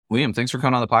Liam, thanks for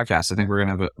coming on the podcast. I think we're going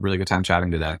to have a really good time chatting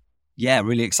today. Yeah,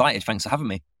 really excited. Thanks for having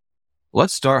me.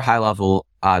 Let's start high level.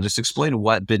 Just explain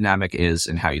what Bidnamic is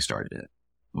and how you started it.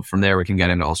 From there, we can get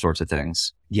into all sorts of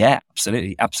things. Yeah,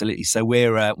 absolutely. So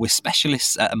we're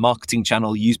specialists at a marketing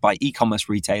channel used by e-commerce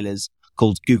retailers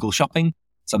called Google Shopping.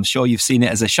 So I'm sure you've seen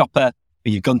it as a shopper.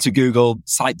 You've gone to Google,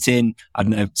 typed in, I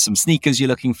don't know, some sneakers you're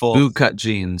looking for. Bootcut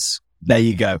jeans. There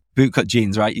you go. Bootcut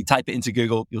jeans, right? You type it into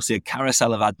Google, you'll see a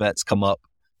carousel of adverts come up.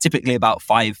 Typically about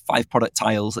five product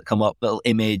tiles that come up, little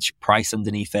image, price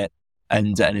underneath it.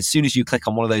 And as soon as you click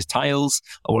on one of those tiles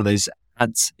or one of those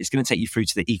ads, it's going to take you through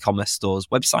to the e-commerce store's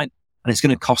website, and it's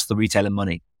going to cost the retailer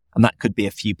money. And that could be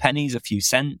a few pennies, a few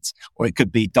cents, or it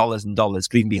could be dollars and dollars,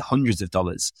 could even be hundreds of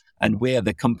dollars. And we're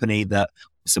the company that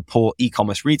support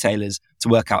e-commerce retailers to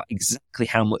work out exactly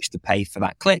how much to pay for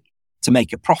that click, to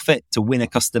make a profit, to win a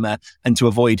customer, and to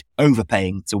avoid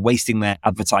overpaying, to wasting their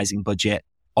advertising budget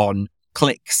on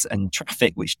clicks and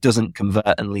traffic, which doesn't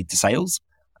convert and lead to sales,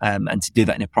 and to do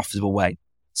that in a profitable way.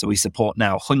 So we support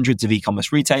now hundreds of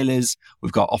e-commerce retailers.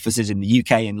 We've got offices in the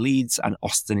UK in Leeds and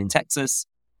Austin in Texas.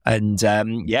 And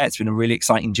it's been a really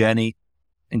exciting journey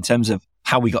in terms of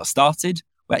how we got started.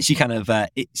 We actually kind of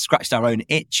scratched our own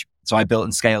itch. So I built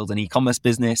and scaled an e-commerce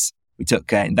business. We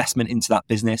took investment into that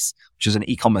business, which was an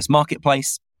e-commerce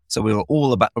marketplace. So we were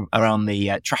all about around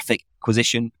the traffic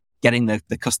acquisition, getting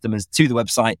the customers to the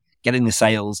website, getting the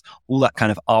sales, all that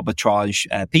kind of arbitrage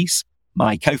piece.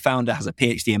 My co-founder has a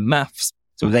PhD in maths,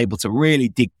 so I was able to really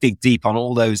dig deep on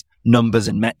all those numbers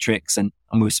and metrics, and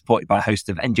we were supported by a host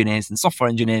of engineers and software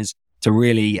engineers to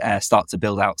really start to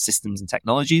build out systems and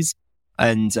technologies.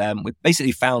 And we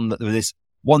basically found that there was this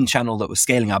one channel that was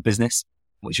scaling our business,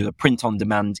 which was a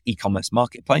print-on-demand e-commerce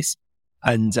marketplace,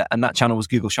 and that channel was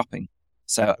Google Shopping.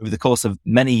 So over the course of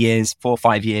many years, 4 or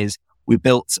 5 years, we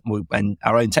built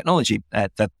our own technology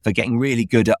for getting really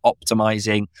good at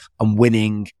optimizing and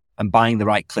winning and buying the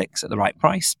right clicks at the right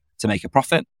price to make a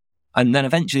profit. And then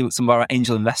eventually with some of our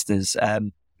angel investors,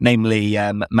 namely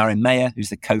Marin Mayer, who's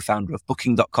the co-founder of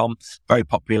Booking.com, very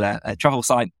popular travel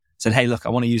site, said, "Hey, look, I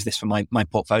want to use this for my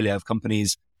portfolio of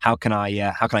companies. How can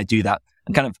I do that?"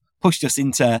 And kind of pushed us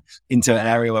into an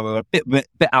area where we were a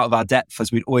bit out of our depth,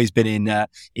 as we'd always been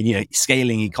in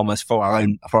scaling e-commerce for our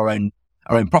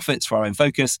own profits, for our own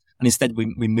focus. And instead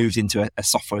we moved into a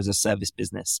software as a service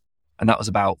business. And that was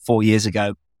about 4 years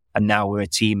ago. And now we're a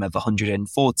team of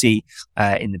 140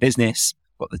 in the business.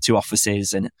 We've got the 2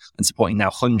 offices and supporting now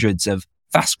hundreds of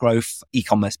fast growth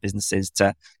e-commerce businesses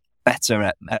to better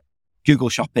at Google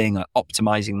Shopping, at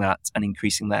optimizing that and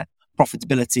increasing their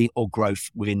profitability or growth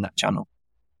within that channel.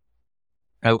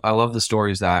 I love the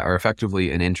stories that are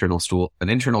effectively an internal tool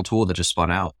that just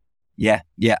spun out. Yeah,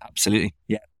 absolutely.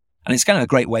 Yeah. And it's kind of a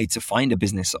great way to find a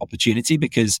business opportunity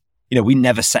because, we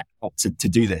never set out to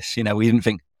do this. We didn't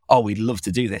think, oh, we'd love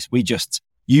to do this. We just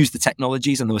used the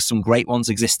technologies and there were some great ones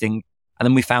existing. And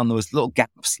then we found there was little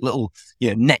gaps, little,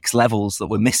 next levels that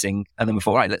were missing. And then we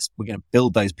thought, right, we're going to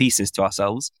build those pieces to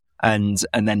ourselves. And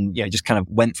then, just kind of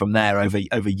went from there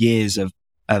over years of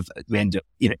we end up,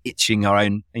 itching our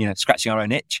own, scratching our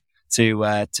own itch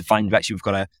to find actually we've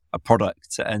got a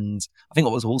product. And I think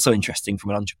what was also interesting from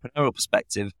an entrepreneurial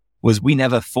perspective was we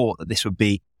never thought that this would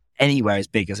be anywhere as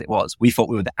big as it was. We thought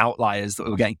we were the outliers, that we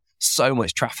were getting so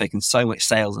much traffic and so much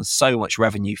sales and so much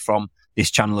revenue from this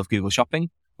channel of Google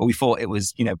Shopping. But we thought it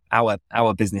was,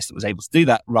 our business that was able to do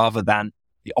that rather than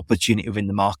the opportunity within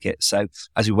the market. So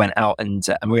as we went out and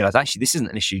realized actually this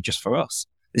isn't an issue just for us.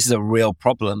 This is a real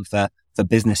problem for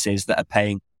businesses that are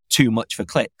paying too much for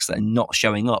clicks, that are not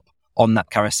showing up on that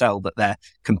carousel, that their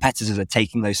competitors are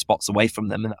taking those spots away from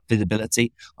them and that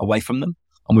visibility away from them.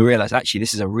 And we realized actually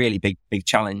this is a really big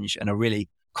challenge and a really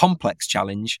complex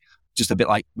challenge. Just a bit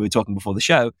like we were talking before the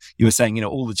show, you were saying,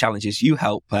 all the challenges you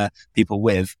help people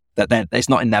with, that it's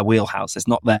not in their wheelhouse. It's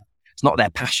not their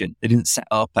passion. They didn't set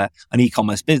up an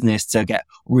e-commerce business to get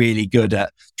really good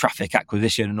at traffic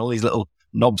acquisition and all these little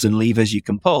knobs and levers you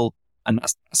can pull. And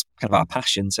that's kind of our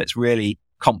passion. So it's really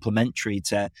complementary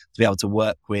to be able to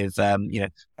work with,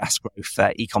 fast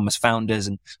growth e-commerce founders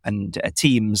and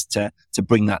teams to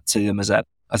bring that to them as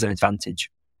an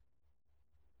advantage.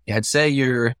 Yeah, I'd say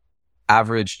your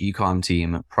average e-com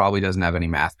team probably doesn't have any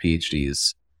math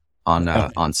PhDs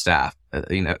on staff,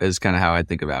 is kind of how I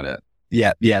think about it.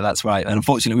 Yeah, that's right. And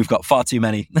unfortunately, we've got far too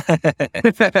many.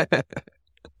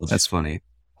 That's funny.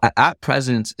 At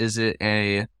present, is it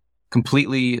a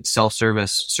completely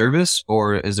self-service service,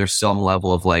 or is there some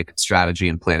level of strategy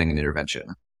and planning and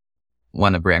intervention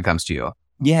when a brand comes to you?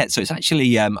 Yeah, so it's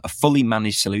actually a fully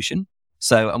managed solution.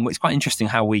 So it's quite interesting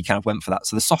how we kind of went for that.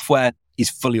 So the software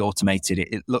is fully automated.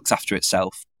 It looks after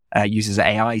itself. uses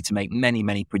AI to make many,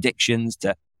 many predictions,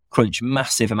 to crunch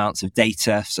massive amounts of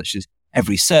data, such as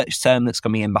every search term that's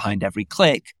coming in behind every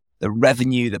click, the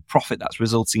revenue, the profit that's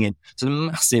resulting in. So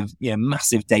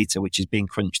massive data, which is being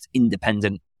crunched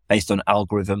independent based on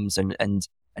algorithms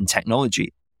and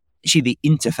technology. Actually, the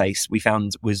interface we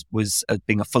found was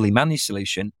being a fully managed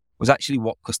solution was actually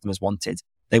what customers wanted.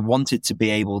 They wanted to be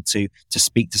able to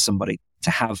speak to somebody,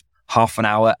 to have half an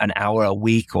hour a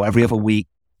week or every other week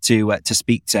to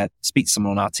speak to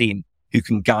someone on our team who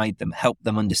can guide them, help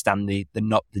them understand the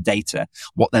data,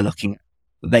 what they're looking at.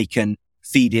 They can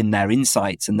feed in their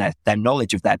insights and their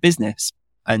knowledge of their business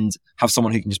and have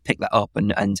someone who can just pick that up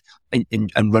and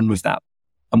run with that.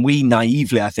 And we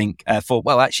naively, I think, thought,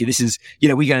 well, actually, this is,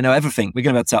 we're going to know everything. We're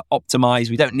going to be able to optimize.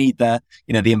 We don't need the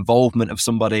involvement of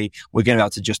somebody. We're going to be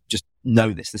able to just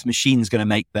know this. This machine's going to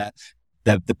make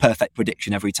the perfect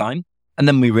prediction every time. And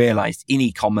then we realized in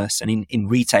e-commerce and in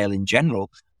retail in general,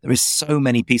 there is so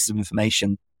many pieces of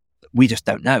information that we just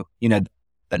don't know,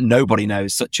 that nobody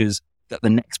knows, such as that the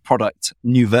next product,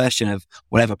 new version of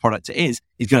whatever product it is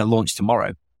going to launch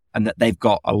tomorrow, and that they've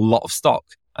got a lot of stock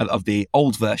of the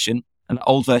old version, and the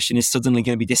old version is suddenly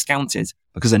going to be discounted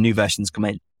because a new version's come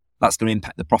in. That's going to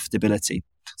impact the profitability.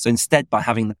 So instead, by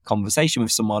having that conversation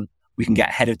with someone, we can get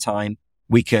ahead of time.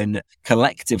 We can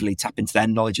collectively tap into their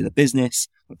knowledge of the business,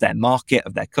 of their market,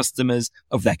 of their customers,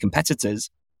 of their competitors,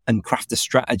 and craft a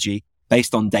strategy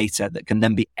based on data that can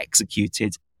then be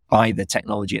executed by the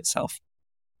technology itself.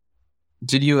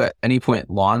 Did you at any point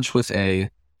launch with a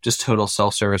just total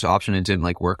self-service option and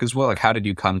didn't work as well? How did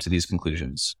you come to these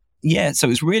conclusions? Yeah, so it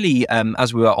was really,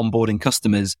 as we were onboarding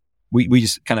customers, we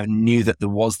just kind of knew that there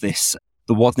was this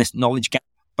knowledge gap,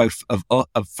 both of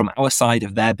from our side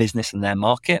of their business and their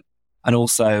market. And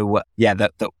also,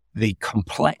 that the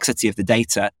complexity of the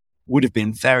data would have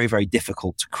been very, very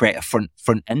difficult to create a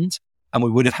front end. And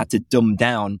we would have had to dumb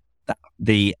down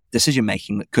the decision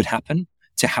making that could happen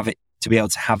to be able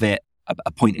to have it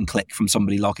a point and click from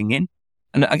somebody logging in.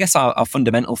 And I guess our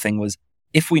fundamental thing was,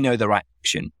 if we know the right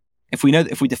action, if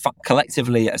we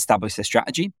collectively establish the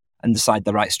strategy and decide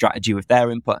the right strategy with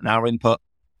their input and our input,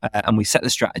 and we set the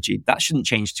strategy, that shouldn't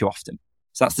change too often.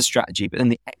 So that's the strategy. But then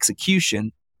the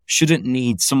execution shouldn't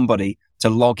need somebody to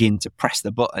log in to press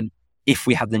the button if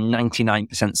we have the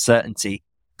 99% certainty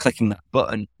clicking that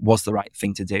button was the right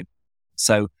thing to do.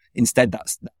 So instead,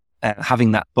 that's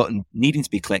having that button needing to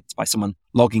be clicked by someone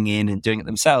logging in and doing it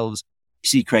themselves,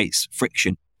 creates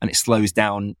friction and it slows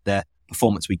down the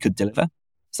performance we could deliver.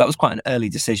 So that was quite an early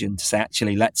decision to say,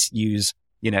 actually, let's use,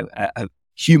 a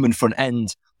human front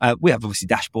end. We have obviously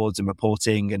dashboards and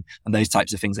reporting and those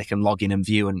types of things they can log in and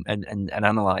view and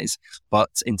analyze. But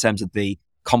in terms of the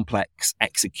complex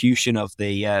execution of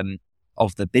the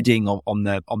bidding on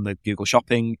the Google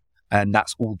Shopping, and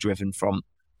that's all driven from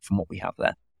what we have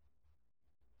there.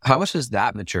 How much has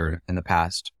that matured in the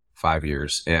past 5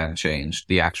 years and changed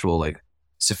the actual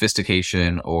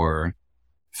sophistication or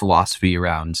philosophy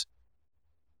around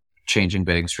changing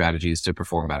bidding strategies to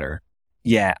perform better?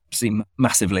 Yeah, absolutely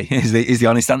massively is the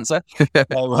honest answer.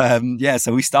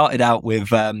 So we started out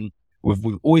with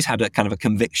we've always had a kind of a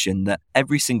conviction that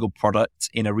every single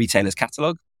product in a retailer's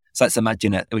catalog. So let's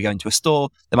imagine that we go into a store,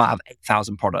 they might have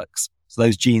 8,000 products. So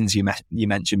those jeans you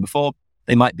mentioned before,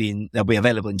 they'll be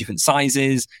available in different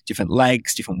sizes, different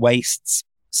legs, different waists,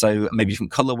 so maybe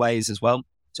different colorways as well.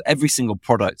 So every single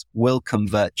product will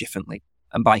convert differently.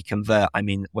 And by convert, I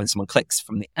mean when someone clicks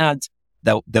from the ad,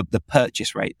 the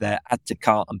purchase rate, their add to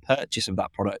cart and purchase of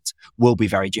that product will be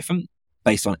very different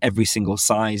based on every single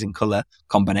size and color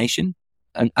combination,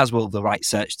 and as will the right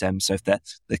search terms. So if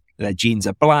their jeans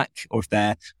are black or if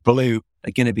they're blue,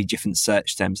 they're going to be different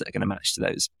search terms that are going to match to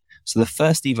those. So the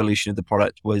first evolution of the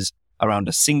product was around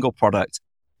a single product,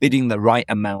 bidding the right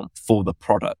amount for the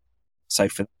product. So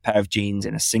for a pair of jeans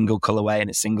in a single colorway and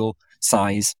a single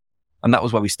size. And that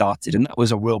was where we started. And that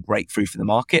was a real breakthrough for the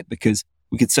market because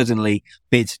we could suddenly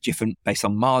bid different based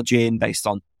on margin, based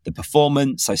on the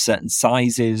performance. So certain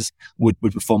sizes would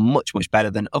perform much, much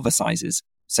better than other sizes.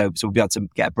 So we'd be able to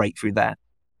get a breakthrough there.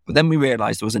 But then we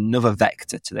realized there was another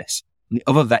vector to this. And the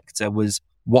other vector was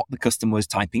what the customer was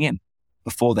typing in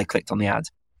before they clicked on the ad.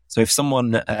 So if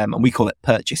someone, and we call it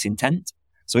purchase intent.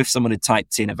 So if someone had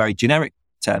typed in a very generic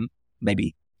term,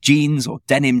 maybe jeans or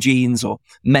denim jeans or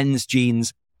men's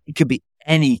jeans, it could be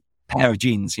any pair of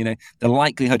jeans. The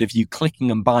likelihood of you clicking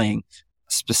and buying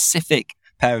a specific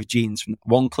pair of jeans from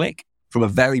one click from a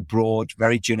very broad,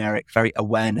 very generic, very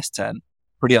awareness term,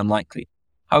 pretty unlikely.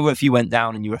 However, if you went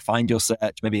down and you refined your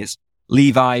search, maybe it's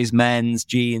Levi's, men's,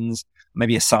 jeans,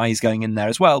 maybe a size going in there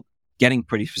as well, getting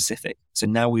pretty specific. So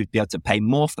now we'd be able to pay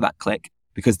more for that click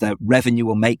because the revenue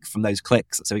we'll make from those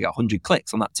clicks, so we got 100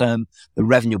 clicks on that term, the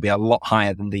revenue will be a lot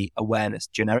higher than the awareness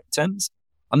generic terms.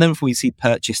 And then if we see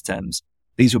purchase terms,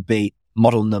 these would be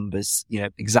model numbers,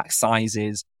 exact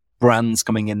sizes, brands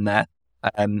coming in there,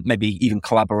 maybe even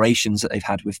collaborations that they've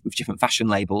had with different fashion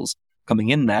labels coming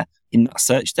in there. In that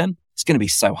search term, it's going to be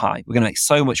so high. We're going to make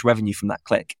so much revenue from that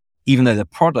click, even though the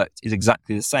product is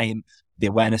exactly the same. The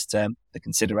awareness term, the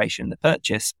consideration, the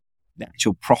purchase, the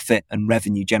actual profit and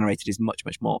revenue generated is much,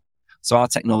 much more. So our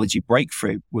technology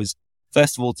breakthrough was,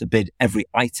 first of all, to bid every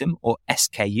item or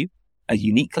SKU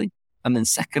uniquely. And then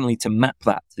secondly, to map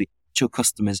that to the actual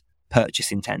customer's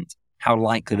purchase intent, how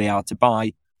likely they are to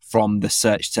buy from the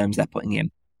search terms they're putting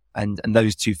in. And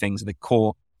those two things are the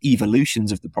core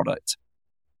evolutions of the product.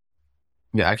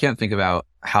 Yeah, I can't think about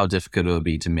how difficult it would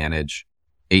be to manage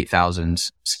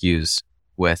 8,000 SKUs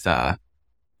with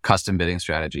custom bidding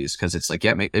strategies, because it's like,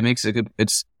 it makes a good,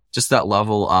 it's just that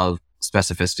level of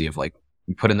specificity of like,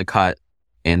 you put in the cut,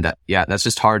 and that's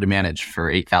just hard to manage for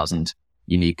 8,000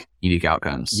 unique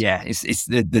outcomes. Yeah, it's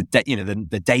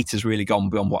the data's really gone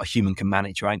beyond what a human can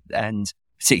manage, right? And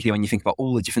particularly when you think about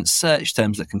all the different search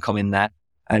terms that can come in there,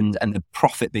 and the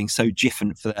profit being so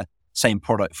different for the same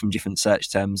product from different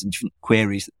search terms and different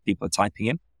queries that people are typing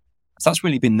in. So that's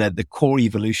really been the core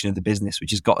evolution of the business, which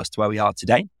has got us to where we are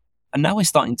today. And now we're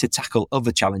starting to tackle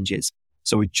other challenges.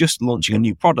 So we're just launching a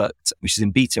new product, which is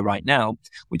in beta right now,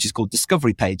 which is called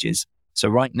discovery pages. So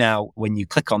right now, when you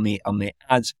click on the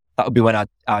ad, that would be when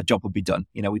our job would be done.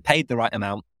 We paid the right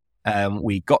amount.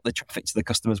 We got the traffic to the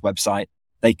customer's website.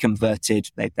 They converted.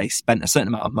 They spent a certain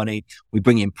amount of money. We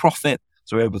bring in profit.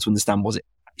 So we're able to understand, was it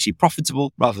actually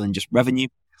profitable rather than just revenue?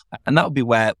 And that would be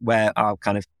where our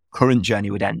kind of current journey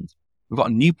would end. We've got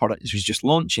a new product which is just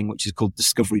launching, which is called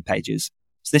discovery pages.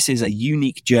 So this is a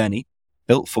unique journey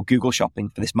built for Google Shopping,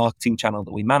 for this marketing channel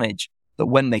that we manage, that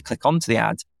when they click onto the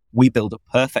ad, we build a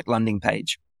perfect landing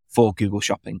page for Google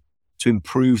Shopping to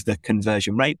improve the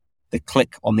conversion rate, the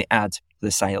click on the ad for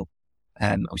the sale,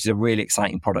 which is a really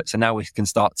exciting product. So now we can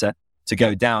start to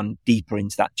go down deeper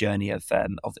into that journey of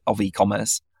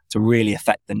e-commerce to really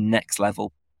affect the next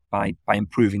level by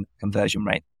improving the conversion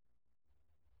rate.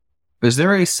 Is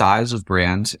there a size of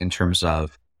brand in terms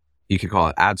of, you could call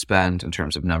it ad spend, in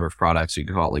terms of number of products, you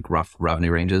could call it like rough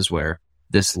revenue ranges, where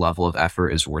this level of effort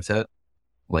is worth it,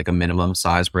 like a minimum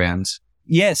size brand?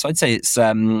 Yes, I'd say it's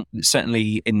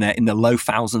certainly in the low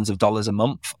thousands of dollars a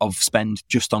month of spend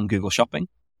just on Google Shopping.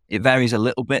 It varies a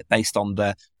little bit based on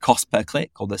the cost per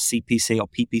click, or the CPC or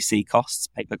PPC costs,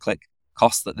 pay per click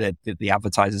costs that the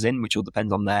advertiser's in, which will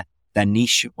depend on their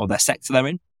niche or their sector they're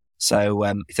in. So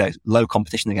if there's low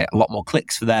competition, they get a lot more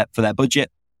clicks for their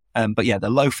budget. But yeah, the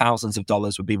low thousands of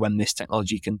dollars would be when this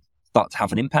technology can start to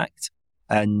have an impact,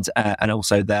 and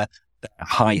also the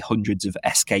high hundreds of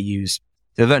SKUs.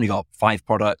 They've only got 5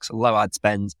 products, a low ad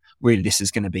spend. Really, this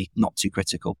is going to be not too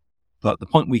critical. But the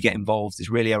point we get involved is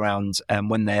really around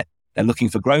when they're looking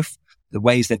for growth. The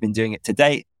ways they've been doing it to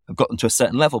date have gotten to a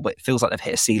certain level, but it feels like they've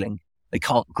hit a ceiling. They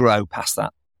can't grow past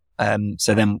that.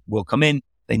 So then we'll come in.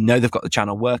 They know they've got the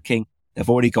channel working. They've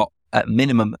already got at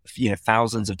minimum,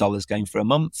 thousands of dollars going for a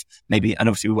month, maybe. And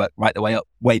obviously we work right the way up,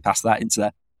 way past that into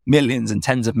the millions and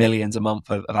tens of millions a month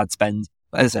of ad spend.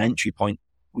 But as an entry point,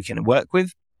 we can work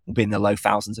with, will be in the low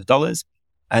thousands of dollars,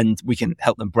 and we can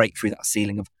help them break through that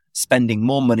ceiling of spending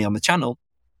more money on the channel,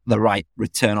 the right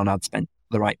return on ad spend,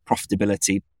 the right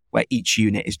profitability, where each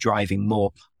unit is driving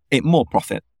more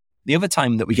profit. The other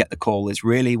time that we get the call is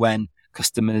really when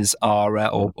customers are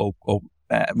or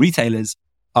retailers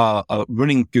are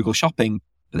running Google Shopping,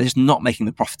 but they're just not making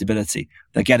the profitability.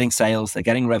 They're getting sales, they're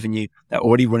getting revenue, they're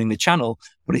already running the channel,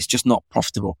 but it's just not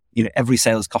profitable. Every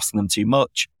sale is costing them too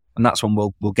much, and that's when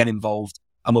we'll get involved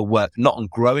and we'll work not on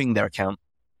growing their account,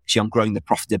 actually on growing the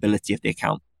profitability of the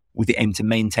account, with the aim to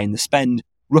maintain the spend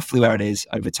roughly where it is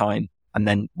over time. And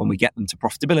then when we get them to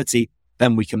profitability,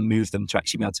 then we can move them to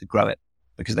actually be able to grow it,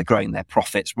 because they're growing their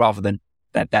profits rather than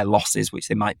their losses, which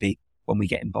they might be when we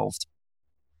get involved.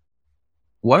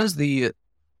 What is the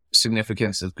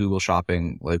significance of Google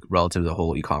Shopping like relative to the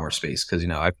whole e-commerce space? Because,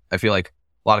 I feel like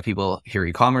a lot of people hear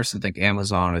e-commerce and think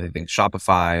Amazon, or they think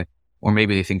Shopify, or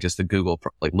maybe they think just the Google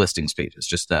listings page. It's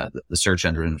just the search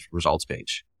engine results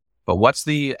page. But what's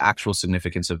the actual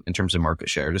significance in terms of market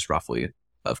share, just roughly,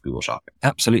 of Google Shopping?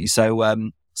 Absolutely.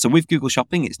 So with Google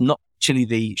Shopping, it's not actually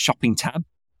the shopping tab.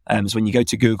 So when you go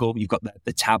to Google, you've got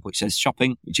the tab which says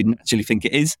shopping, which you naturally think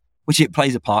it is, which it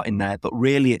plays a part in there. But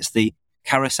really, it's the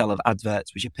carousel of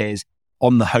adverts which appears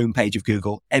on the homepage of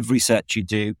Google. Every search you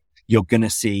do, you're going to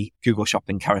see Google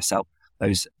Shopping carousel.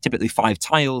 Those typically 5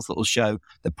 tiles that will show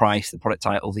the price, the product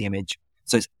title, the image.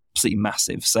 So it's absolutely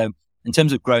massive. So In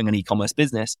terms of growing an e-commerce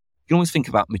business, you can always think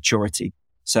about maturity.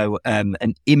 So an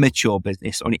immature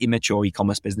business or an immature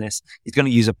e-commerce business is going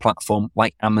to use a platform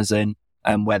like Amazon,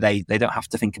 where they don't have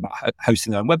to think about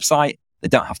hosting their own website. They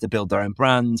don't have to build their own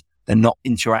brand. They're not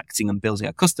interacting and building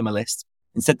a customer list.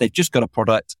 Instead, they've just got a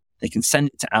product. They can send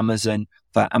it to Amazon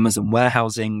for Amazon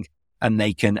warehousing, and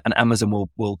Amazon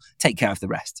will take care of the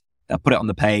rest. They'll put it on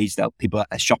the page. People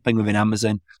are shopping within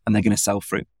Amazon, and they're going to sell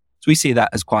through. So we see that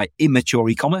as quite immature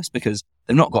e-commerce because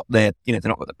they've not got the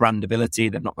brand ability.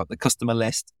 They've not got the customer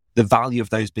list. The value of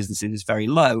those businesses is very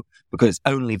low because it's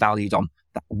only valued on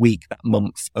that week, that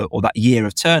month, or that year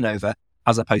of turnover,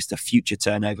 as opposed to future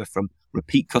turnover from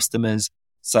repeat customers.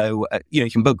 So, you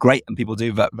can build great, and people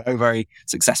do very, very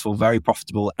successful, very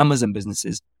profitable Amazon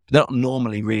businesses, but they're not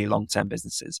normally really long-term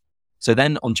businesses. So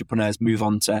then entrepreneurs move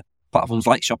on to platforms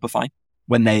like Shopify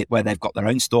where they've got their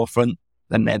own storefront.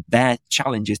 Then their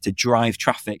challenge is to drive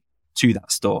traffic to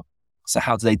that store. So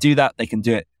how do they do that? They can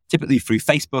do it typically through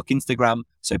Facebook, Instagram,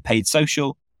 so paid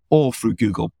social, or through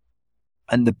Google.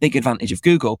 And the big advantage of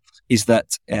Google is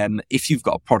that if you've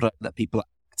got a product that people are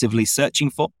actively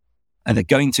searching for, and they're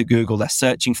going to Google, they're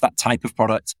searching for that type of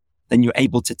product, then you're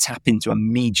able to tap into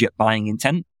immediate buying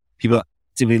intent. People are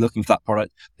actively looking for that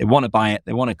product. They want to buy it,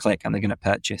 they want to click, and they're going to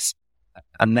purchase.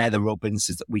 And they're the real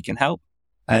businesses that we can help.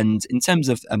 And in terms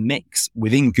of a mix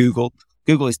within Google,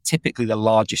 Google is typically the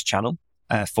largest channel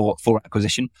for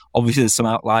acquisition. Obviously, there's some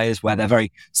outliers where they're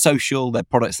very social. They're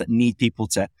products that need people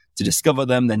to discover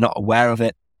them. They're not aware of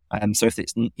it. So if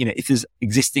there's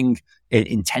existing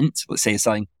intent, let's say you're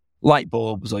selling light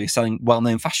bulbs or you're selling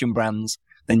well-known fashion brands,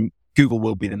 then Google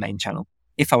will be the main channel.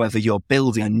 If, however, you're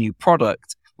building a new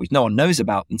product which no one knows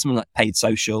about, then something like paid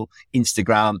social,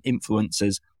 Instagram,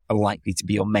 influencers are likely to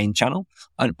be your main channel.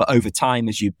 But over time,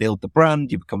 as you build the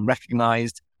brand, you become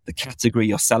recognized, the category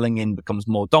you're selling in becomes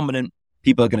more dominant,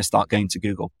 people are going to start going to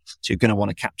Google. So you're going to want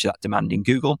to capture that demand in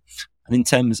Google. And in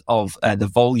terms of the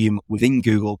volume within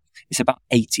Google, it's about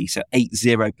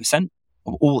 80%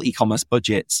 of all e-commerce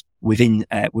budgets within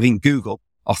Google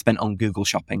are spent on Google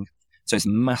shopping. So it's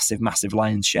massive, massive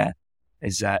lion's share.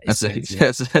 That's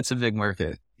a big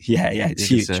market. Yeah, it's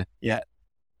huge. Yeah,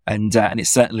 and it's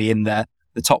certainly in the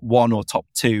top one or top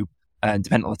two,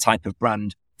 depending on the type of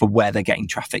brand, for where they're getting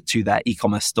traffic to their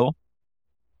e-commerce store.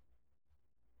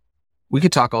 We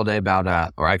could talk all day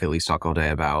about, or I could at least talk all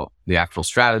day about the actual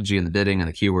strategy and the bidding and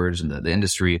the keywords and the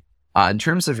industry. In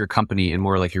terms of your company and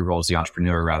more like your role as the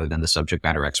entrepreneur rather than the subject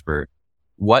matter expert,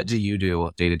 what do you do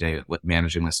day to day with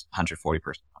managing this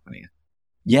 140-person company?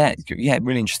 Yeah,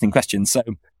 really interesting question. So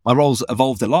my role's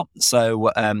evolved a lot.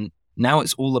 So now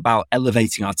it's all about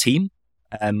elevating our team.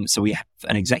 So we have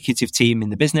an executive team in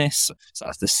the business. So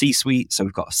that's the C-suite. So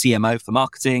we've got a CMO for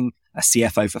marketing, a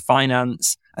CFO for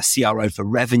finance, a CRO for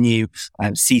revenue,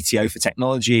 CTO for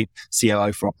technology,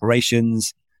 COO for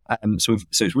operations. So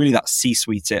it's really that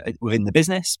C-suite within the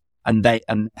business, and their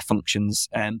functions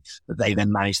that they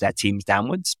then manage their teams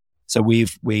downwards. So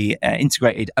we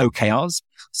integrated OKRs,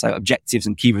 so objectives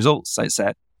and key results. So it's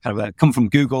come from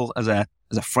Google as a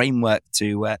framework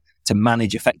to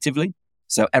manage effectively.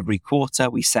 So every quarter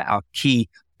we set our key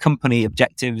company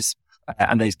objectives,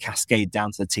 and those cascade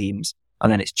down to the teams, and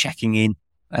then it's checking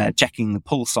the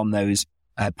pulse on those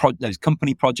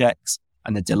company projects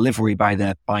and the delivery by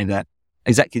the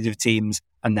executive teams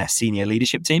and their senior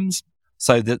leadership teams.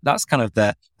 So that's kind of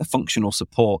the functional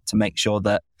support to make sure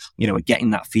that, we're getting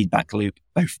that feedback loop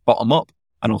both bottom up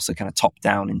and also kind of top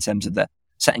down in terms of the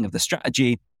setting of the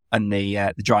strategy and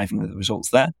the driving of the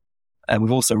results there.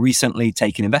 We've also recently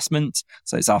taken investment.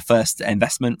 So it's our first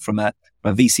investment from a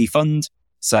VC fund.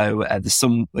 So there's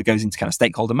some that goes into kind of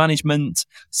stakeholder management.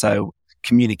 So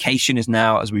communication is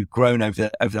now, as we've grown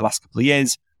over the last couple of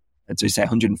years, to say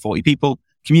 140 people,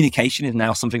 communication is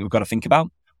now something we've got to think about.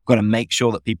 We've got to make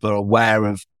sure that people are aware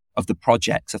of the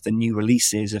projects, of the new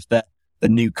releases, of the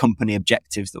new company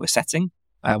objectives that we're setting.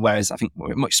 Whereas I think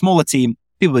we're a much smaller team,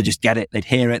 people would just get it, they'd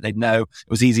hear it, they'd know. It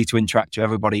was easy to interact with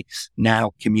everybody.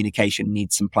 Now communication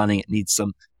needs some planning, it needs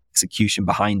some execution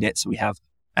behind it. So we have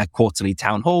quarterly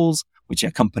town halls, which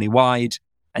are company wide,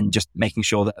 and just making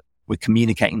sure that we're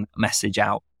communicating the message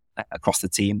out across the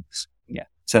team. Yeah.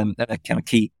 So they're kind of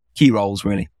key roles,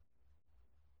 really.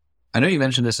 I know you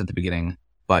mentioned this at the beginning,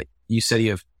 but you said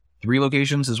you have 3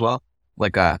 locations as well,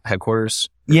 like headquarters.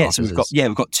 Yeah, so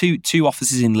we've got two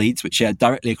offices in Leeds, which are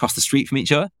directly across the street from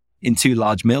each other, in 2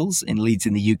 large mills in Leeds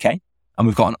in the UK, and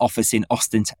we've got an office in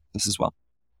Austin, Texas as well.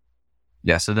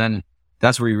 Yeah, so then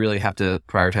that's where you really have to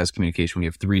prioritize communication when you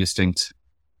have 3 distinct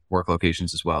work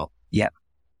locations as well. Yeah,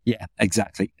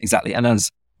 exactly. And as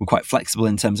we're quite flexible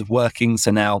in terms of working,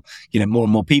 so now more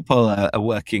and more people are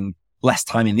working less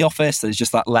time in the office. There's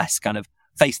just that less kind of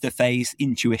face-to-face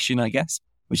intuition, I guess,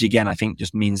 which again, I think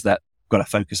just means that we've got to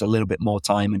focus a little bit more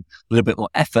time and a little bit more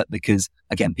effort because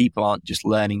again, people aren't just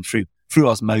learning through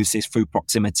osmosis, through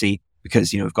proximity,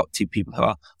 because, we've got two people who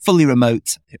are fully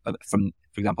remote from,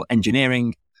 for example,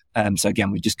 engineering. So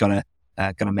again, we've just got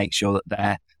to make sure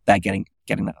that they're getting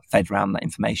that fed around that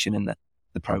information and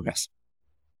the progress.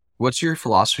 What's your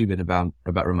philosophy been about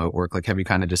remote work? Like, have you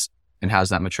kind of just, and how's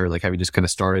that mature? Like, have you just kind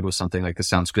of started with something like this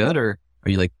sounds good, or are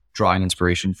you like drawing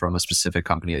inspiration from a specific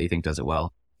company that you think does it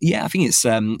well? Yeah, I think it's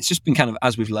just been kind of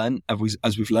as we've learned.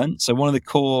 So one of the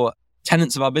core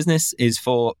tenets of our business is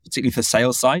particularly for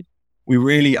sales side, we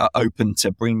really are open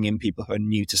to bringing in people who are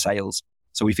new to sales.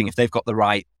 So we think if they've got the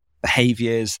right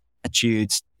behaviors,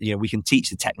 attitudes, we can teach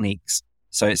the techniques.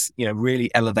 So it's, really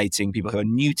elevating people who are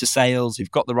new to sales,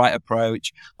 who've got the right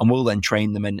approach, and we'll then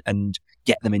train them and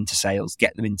get them into sales,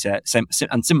 get them into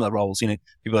and similar roles.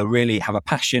 People who really have a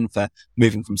passion for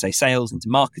moving from, say, sales into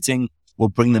marketing. We'll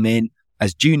bring them in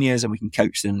as juniors and we can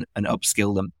coach them and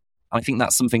upskill them. And I think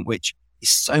that's something which is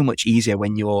so much easier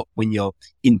when you're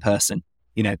in person.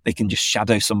 They can just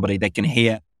shadow somebody. They can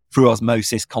hear through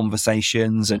osmosis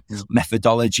conversations and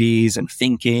methodologies and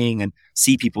thinking and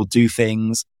see people do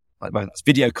things. Like whether that's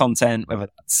video content, whether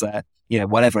that's,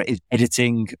 whatever it is,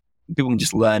 editing, people can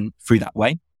just learn through that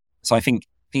way. So I think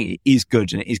it is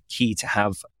good and it is key to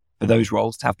have for those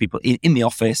roles, to have people in the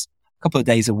office a couple of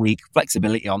days a week,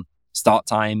 flexibility on start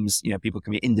times. People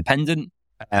can be independent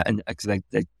and because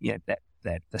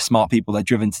they're smart people, they're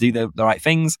driven to do the right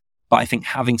things. But I think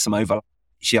having some overlap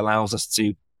actually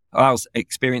allows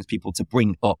experienced people to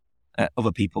bring up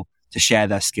other people to share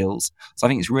their skills. So I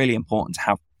think it's really important to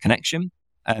have connection.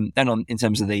 Then in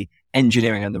terms of the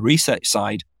engineering and the research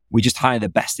side, we just hire the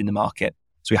best in the market.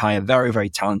 So we hire very, very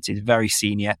talented, very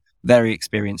senior, very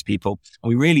experienced people. And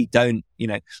we really don't,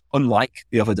 unlike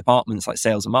the other departments like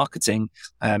sales and marketing,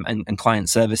 and client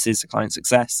services, client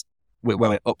success, where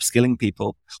we're upskilling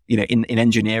people, in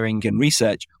engineering and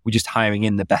research, we're just hiring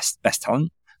in the best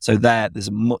talent. So there's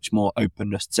a much more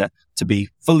openness to be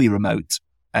fully remote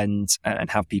and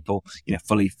have people,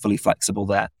 fully flexible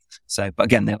there. So, but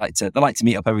again, they like to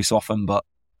meet up every so often, but,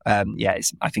 I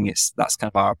think that's kind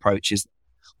of our approach is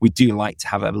we do like to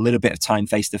have a little bit of time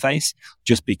face to face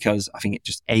just because I think it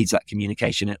just aids that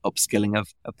communication and upskilling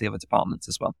of the other departments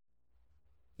as well.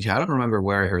 Yeah. I don't remember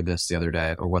where I heard this the other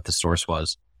day or what the source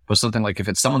was, but something like if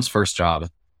it's someone's first job,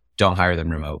 don't hire them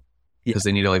remote because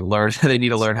they need to learn, they need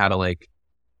to learn how to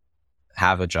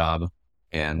have a job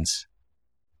and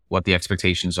what the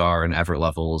expectations are and effort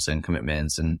levels and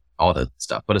commitments and all that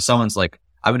stuff. But if someone's like,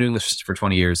 I've been doing this for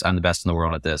 20 years. I'm the best in the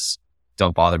world at this.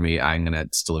 Don't bother me. I'm going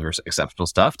to deliver exceptional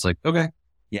stuff. It's like, okay.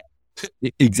 Yeah,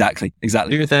 exactly. Do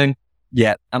your thing.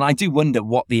 Yeah. And I do wonder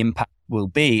what the impact will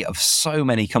be of so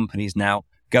many companies now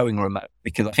going remote,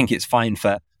 because I think it's fine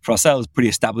for ourselves, pretty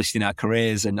established in our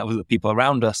careers and other people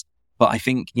around us. But I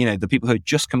think, the people who are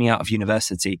just coming out of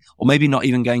university or maybe not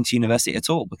even going to university at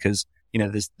all, because,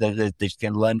 they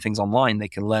can learn things online. They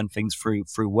can learn things through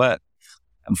work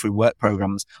and through work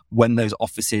programs when those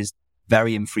offices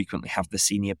very infrequently have the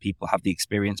senior people, have the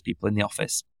experienced people in the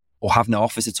office or have no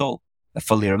office at all. They're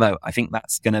fully remote. I think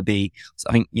that's going to be,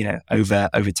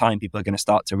 over time, people are going to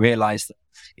start to realize that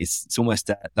it's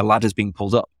almost the ladder's being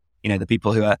pulled up. The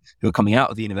people who are coming out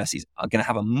of the universities are going to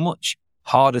have a much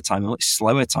harder time, a much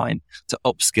slower time to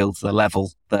upskill to the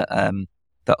level that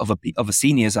other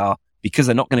seniors are, because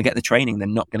they're not going to get the training. They're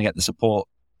not going to get the support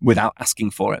without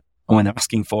asking for it. And when they're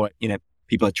asking for it,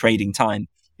 people are trading time.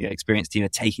 Experienced team are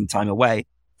taking time away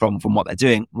from what they're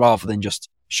doing rather than just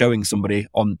showing somebody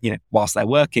on, whilst they're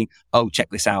working, oh, check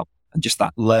this out. And just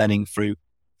that learning through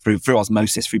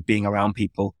osmosis, through being around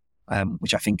people,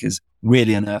 which I think has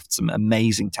really unearthed some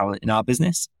amazing talent in our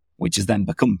business, which has then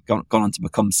gone on to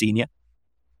become senior.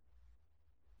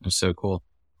 That's so cool.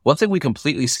 One thing we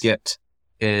completely skipped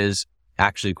is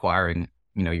actually acquiring,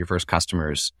 your first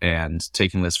customers and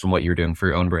taking this from what you're doing for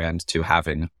your own brand to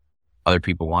having other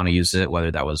people want to use it,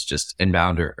 whether that was just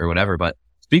inbound or whatever. But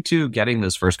speak to getting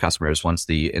those first customers once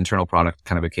the internal product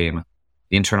kind of became,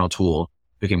 the internal tool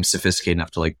became sophisticated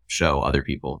enough to show other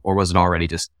people, or was it already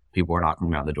just people were knocking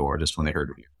around the door just when they heard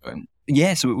what you were doing?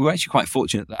 Yeah, so we were actually quite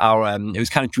fortunate that it was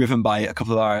kind of driven by a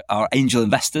couple of our angel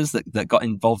investors that got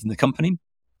involved in the company.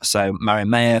 So Marion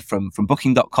Mayer from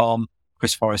Booking.com,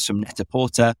 Chris Forrest from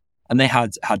Net-a-Porter, and they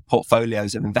had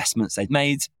portfolios of investments they'd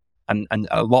made. And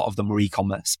a lot of them were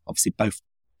e-commerce, obviously both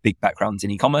big backgrounds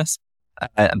in e-commerce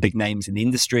and big names in the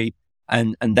industry.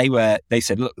 And they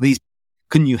said, look,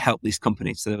 couldn't you help these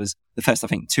companies? So there was the first, I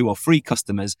think, 2 or 3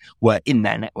 customers were in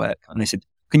their network. And they said,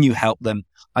 Can you help them?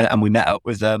 And we met up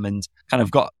with them and kind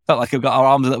of felt like we got our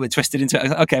arms a little bit twisted into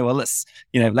it. Okay, well, let's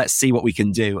see what we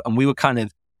can do. And we were kind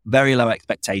of very low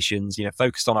expectations,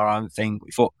 focused on our own thing.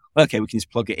 We thought, well, okay, we can just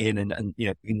plug it in and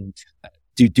we can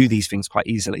do these things quite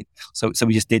easily. So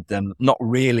we just did them, not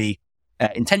really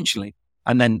intentionally.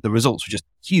 And then the results were just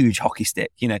huge hockey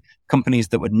stick. Companies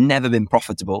that would never been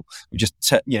profitable, we just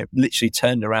literally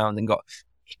turned around and got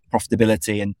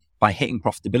profitability. And by hitting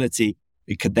profitability,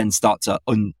 we could then start to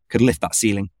could lift that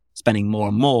ceiling, spending more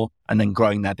and more, and then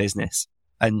growing their business.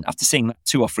 And after seeing that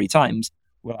 2 or 3 times,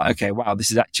 we're like, okay, wow,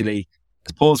 this is actually.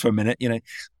 Let's pause for a minute,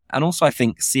 And also, I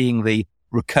think seeing the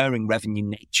recurring revenue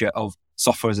nature of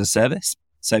software as a service.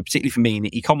 So particularly for me in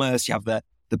e-commerce, you have the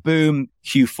boom,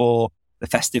 Q4, the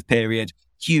festive period,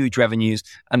 huge revenues,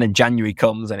 and then January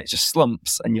comes and it just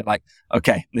slumps, and you're like,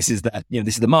 okay, this is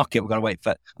the market. We've got to wait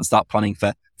for and start planning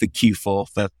for Q4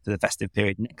 for the festive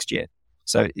period next year.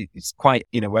 So it's quite,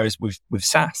 whereas with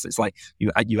SaaS, it's like you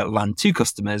land 2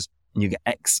 customers and you get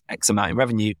X amount in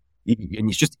revenue. And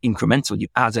it's just incremental. You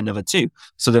add another 2,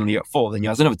 so then you're at 4. Then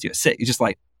you add another 2 at 6. It just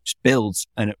builds,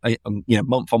 and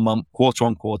month on month, quarter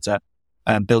on quarter,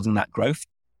 building that growth.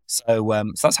 So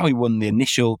that's how we won the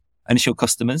initial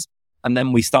customers, and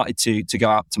then we started to go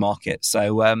out to market.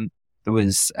 So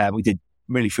we did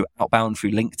really through outbound,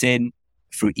 through LinkedIn,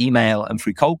 through email, and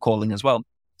through cold calling as well.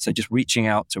 So just reaching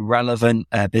out to relevant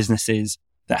businesses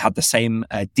that had the same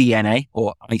DNA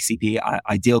or ICP,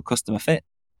 ideal customer fit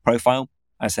profile.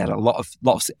 I said a lot of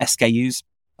SKUs.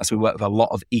 So we work with a lot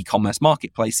of e-commerce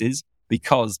marketplaces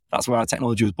because that's where our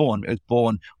technology was born. It was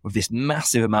born with this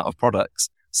massive amount of products.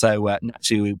 So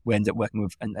naturally, we end up working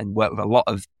with and work with a lot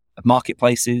of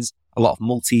marketplaces, a lot of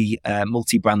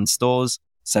multi-brand stores.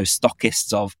 So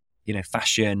stockists of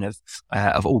fashion,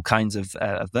 of all kinds of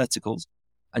verticals.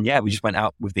 And we just went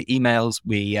out with the emails.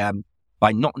 We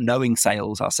by not knowing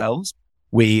sales ourselves,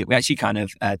 we actually kind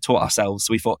of taught ourselves.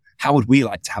 So we thought, how would we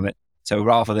like to have it? So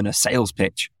rather than a sales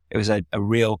pitch, it was a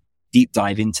real deep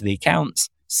dive into the accounts,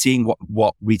 seeing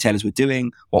what retailers were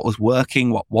doing, what was working,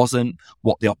 what wasn't,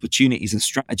 what the opportunities and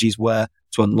strategies were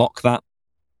to unlock that.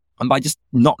 And by just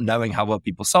not knowing how well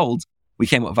people sold, we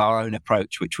came up with our own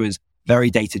approach, which was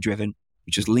very data driven,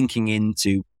 which was linking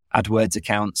into AdWords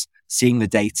accounts, seeing the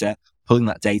data, pulling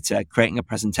that data, creating a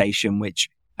presentation which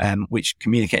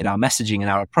communicated our messaging and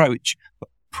our approach, but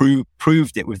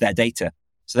proved it with their data.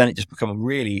 So then it just became a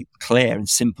really clear and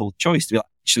simple choice to be like,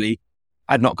 actually,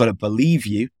 I've not got to believe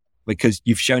you because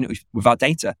you've shown it with our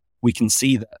data. We can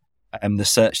see that the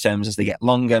search terms, as they get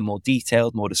longer, more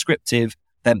detailed, more descriptive,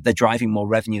 they're driving more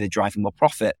revenue, they're driving more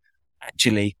profit.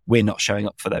 Actually, we're not showing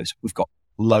up for those. We've got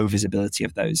low visibility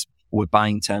of those. We're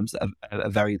buying terms that are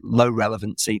very low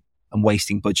relevancy and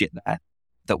wasting budget there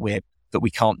that we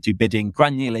can't do bidding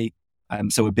granularly.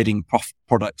 So we're bidding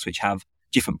products which have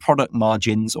different product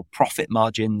margins or profit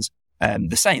margins,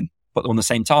 the same, but on the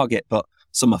same target, but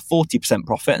some are 40%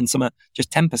 profit and some are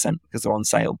just 10% because they're on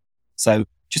sale. So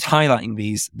just highlighting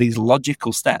these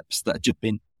logical steps that have just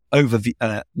been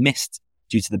missed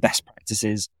due to the best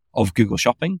practices of Google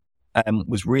Shopping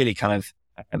was really kind of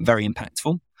very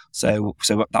impactful. So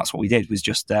that's what we did was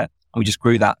just, we just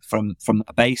grew that from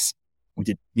that base. We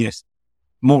did,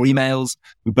 more emails.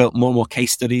 We built more and more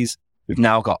case studies. We've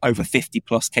now got over 50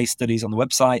 plus case studies on the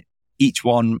website, each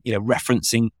one,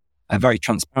 referencing very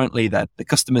transparently the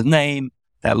customer's name,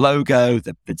 their logo,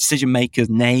 the decision maker's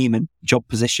name and job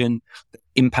position, the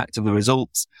impact of the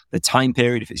results, the time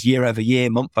period, if it's year over year,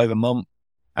 month over month,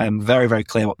 very, very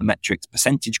clear what the metrics,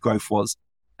 percentage growth was.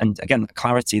 And again, the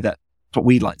clarity that's what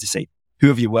we'd like to see. Who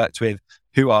have you worked with?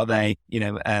 Who are they?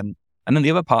 And then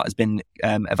the other part has been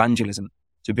evangelism.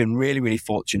 So we've been really, really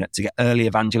fortunate to get early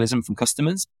evangelism from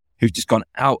customers who've just gone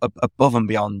out above and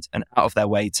beyond and out of their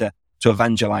way to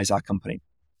evangelize our company.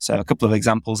 So a couple of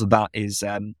examples of that is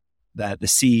the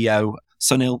CEO,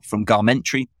 Sunil from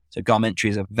Garmentry. So Garmentry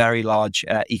is a very large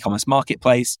e-commerce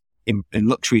marketplace in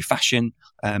luxury fashion,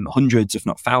 hundreds, if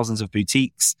not thousands of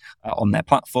boutiques on their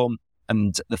platform.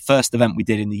 And the first event we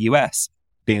did in the US,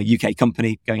 being a UK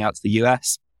company going out to the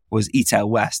US, was eTail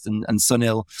West. And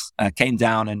Sunil came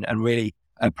down and really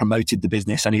promoted the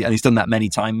business, and he's done that many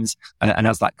times. And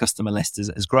as that customer list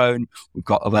has grown, we've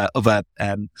got other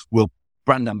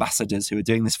brand ambassadors who are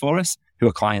doing this for us, who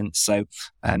are clients. So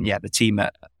the team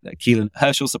at Keelan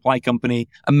Herschel Supply Company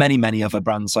and many other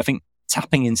brands. So I think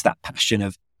tapping into that passion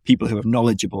of people who are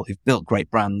knowledgeable, who've built great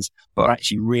brands, but are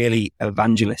actually really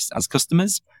evangelists as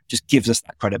customers, just gives us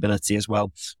that credibility as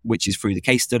well, which is through the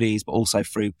case studies, but also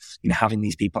through having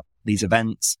these people, these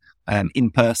events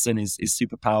in person is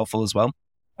super powerful as well.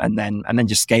 and then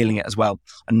just scaling it as well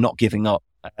and not giving up.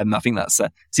 I think that's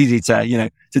it's easy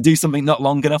to do something not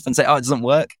long enough and say, oh, it doesn't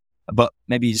work. But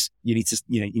maybe you need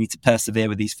to persevere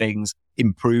with these things,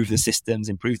 improve the systems,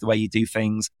 improve the way you do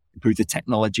things, improve the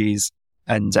technologies,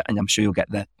 and I'm sure you'll get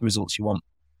the results you want.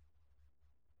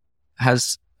 I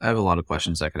have a lot of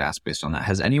questions I could ask based on that.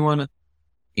 Has anyone,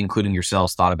 including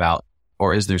yourselves, thought about,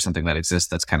 or is there something that exists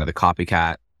that's kind of the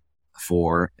copycat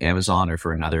for Amazon or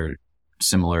for another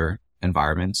similar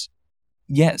environments?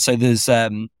 Yeah, so there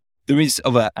is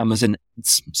other Amazon.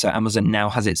 So Amazon now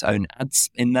has its own ads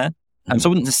in there. So I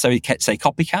wouldn't necessarily say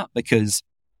copycat because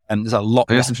there's a lot.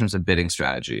 I guess in terms of bidding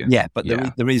strategy. Yeah, but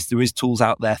there is tools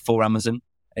out there for Amazon.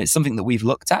 It's something that we've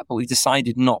looked at, but we've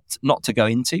decided not to go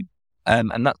into.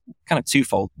 And that's kind of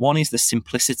twofold. One is the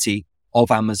simplicity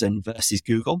of Amazon versus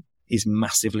Google is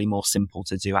massively more simple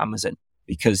to do Amazon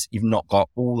because you've not got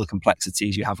all the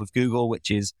complexities you have with Google, which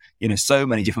is, so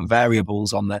many different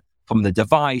variables from the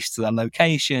device to the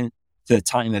location, to the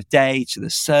time of day, to the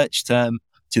search term,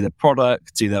 to the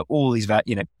product, to all these, very,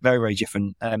 very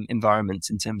different environments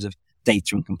in terms of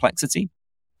data and complexity.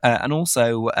 And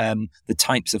also the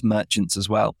types of merchants as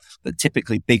well, that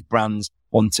typically big brands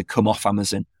want to come off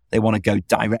Amazon. They want to go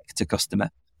direct to customer.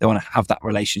 They want to have that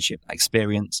relationship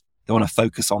experience. They want to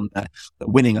focus on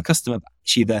winning a customer, but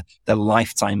actually the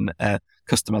lifetime,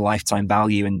 customer lifetime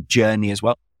value and journey as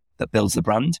well that builds the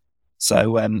brand.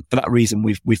 So for that reason,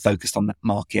 we've focused on that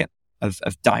market of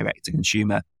direct to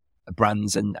consumer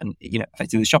brands and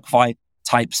effectively the Shopify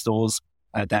type stores.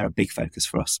 They're a big focus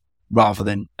for us rather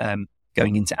than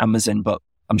going into Amazon. But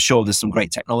I'm sure there's some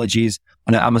great technologies.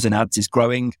 I know Amazon Ads is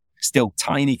growing, still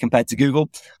tiny compared to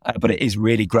Google, but it is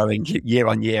really growing year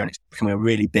on year, and it's becoming a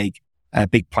really big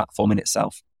platform in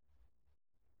itself.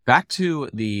 Back to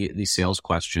the sales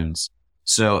questions.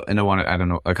 So, and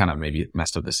I kind of maybe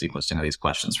messed up the sequencing of these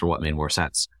questions for what made more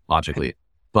sense logically.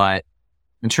 But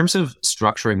in terms of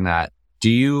structuring that, did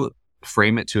you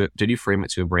frame it to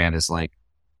a brand as like,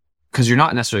 because you're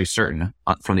not necessarily certain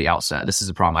from the outset, this is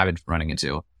a problem I've been running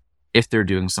into, if they're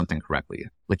doing something correctly.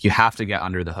 Like you have to get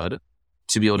under the hood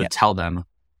to be able to tell them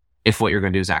if what you're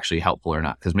going to do is actually helpful or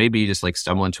not. Because maybe you just like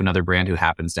stumble into another brand who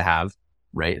happens to have,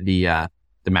 right, the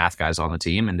math guys on the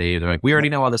team, and they're like, we already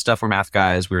know all this stuff. We're math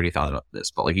guys. We already thought about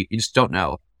this. But like you just don't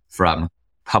know from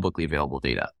publicly available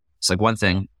data. It's like one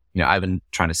thing, I've been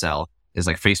trying to sell is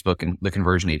like Facebook and the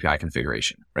conversion API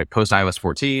configuration, right? Post iOS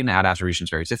 14, ad attribution is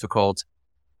very difficult.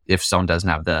 If someone doesn't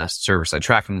have the server-side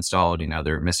tracking installed,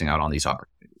 they're missing out on these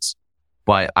opportunities.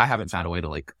 But I haven't found a way to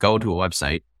like go to a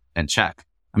website and check.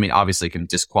 I mean, obviously it can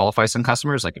disqualify some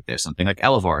customers. Like if there's something like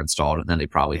Elevar installed, then they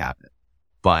probably have it.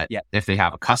 But if they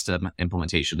have a custom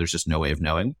implementation, there's just no way of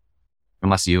knowing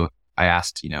unless I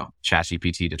asked,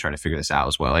 ChatGPT to try to figure this out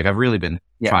as well. Like I've really been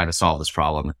trying to solve this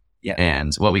problem. Yeah.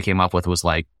 And what we came up with was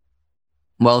like,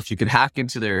 well, if you could hack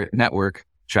into their network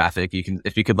traffic,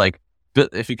 if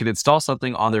you could install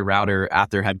something on their router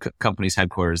at their company's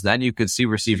headquarters, then you could see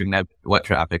receiving that web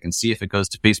traffic and see if it goes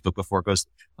to Facebook before it goes.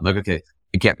 I'm like, okay,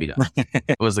 it can't be done.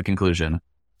 Was the conclusion.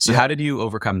 So how did you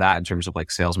overcome that in terms of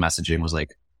like sales messaging? Was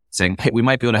like saying, hey, we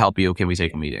might be able to help you. Can we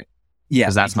take a meeting? Yeah.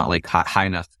 Because that's not like high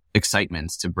enough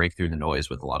excitement to break through the noise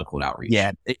with a lot of cold outreach.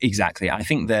 Yeah, exactly. I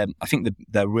think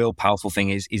the real powerful thing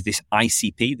is this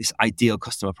ICP, this ideal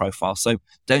customer profile. So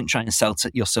don't try and sell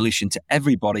your solution to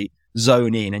everybody.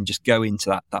 Zone in and just go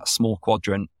into that small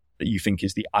quadrant that you think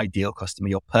is the ideal customer,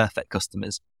 your perfect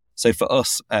customers. So for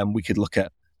us, we could look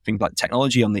at things like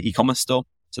technology on the e-commerce store.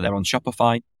 So they're on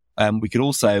Shopify. We could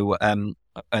also, and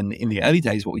in the early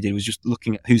days, what we did was just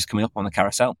looking at who's coming up on the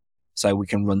carousel. So we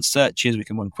can run searches, we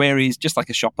can run queries, just like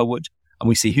a shopper would, and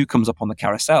we see who comes up on the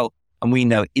carousel. And we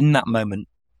know in that moment,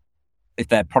 if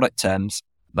they're product terms,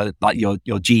 like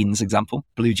your jeans example,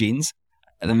 blue jeans,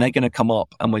 and then they're going to come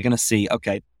up and we're going to see,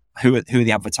 okay, who are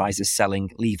the advertisers selling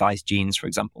Levi's jeans, for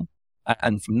example.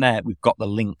 And from there, we've got the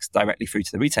links directly through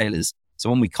to the retailers. So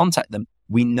when we contact them,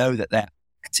 we know that they're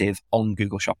active on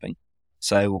Google Shopping.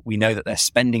 So we know that they're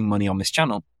spending money on this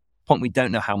channel. Point, we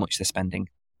don't know how much they're spending,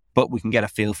 but we can get a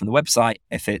feel from the website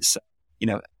if it's,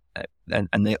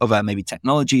 and the other maybe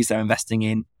technologies they're investing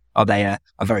in. Are they a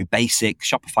very basic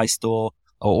Shopify store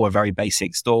or a very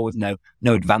basic store with no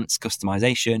advanced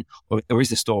customization? Or is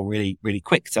the store really, really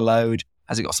quick to load?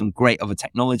 Has it got some great other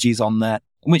technologies on there?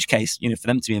 In which case, for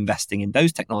them to be investing in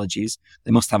those technologies,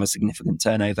 they must have a significant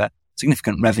turnover,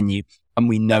 significant revenue. And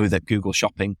we know that Google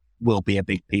Shopping will be a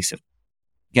big piece of it.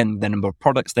 Again, the number of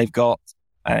products they've got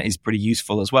is pretty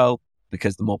useful as well,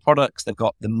 because the more products they've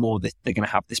got, the more they're going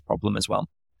to have this problem as well.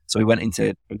 So we went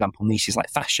into, for example, niches like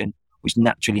fashion, which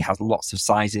naturally has lots of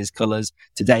sizes, colors.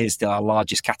 Today is still our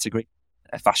largest category.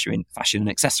 fashion and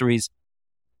accessories.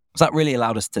 So that really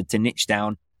allowed us to niche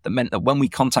down. That meant that when we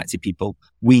contacted people,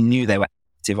 we knew they were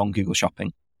active on Google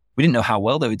Shopping. We didn't know how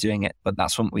well they were doing it, but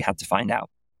that's what we had to find out.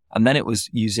 And then it was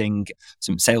using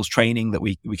some sales training that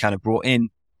we kind of brought in,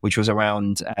 which was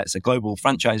around, it's a global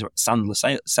franchise, Sandler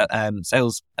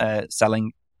sales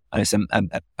selling, and it's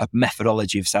a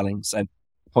methodology of selling. So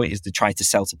the point is to try to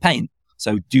sell to pain.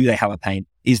 So do they have a pain?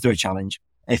 Is there a challenge?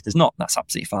 If there's not, that's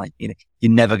absolutely fine.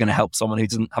 You're never going to help someone who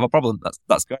doesn't have a problem.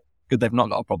 That's great. Good, they've not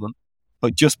got a problem.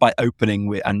 But just by opening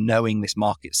with and knowing this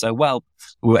market so well,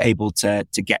 we were able to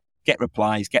get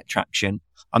replies, get traction.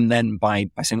 And then by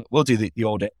saying, we'll do the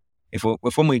audit. If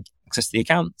when we access the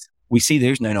account, we see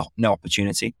there's no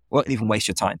opportunity, we won't even waste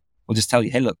your time. We'll just tell you,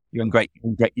 hey, look, you're doing great.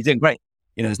 You're doing great.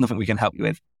 There's nothing we can help you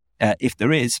with. If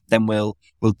there is, then we'll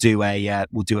do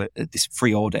this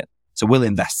free audit. So we'll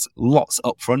invest lots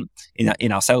upfront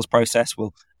in our sales process.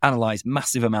 We'll analyze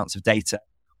massive amounts of data.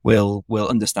 We'll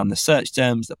understand the search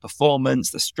terms, the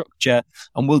performance, the structure,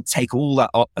 and we'll take all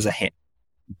that up as a hit.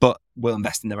 But we'll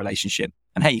invest in the relationship.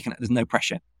 And hey, there's no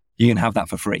pressure. You can have that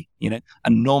for free,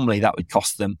 And normally that would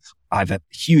cost them either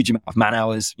a huge amount of man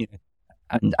hours,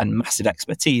 and massive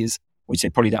expertise, which they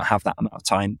probably don't have that amount of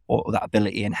time or that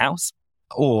ability in house,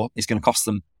 or it's going to cost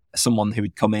them someone who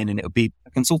would come in and it would be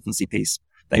a consultancy piece.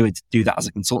 They would do that as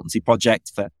a consultancy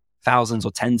project for thousands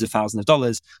or tens of thousands of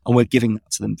dollars, and we're giving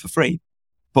that to them for free.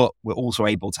 But we're also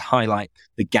able to highlight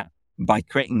the gap by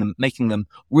making them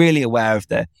really aware of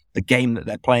the game that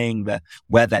they're playing,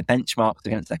 where they're benchmarked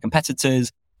against their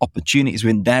competitors, opportunities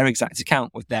within their exact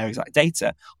account with their exact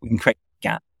data. We can create a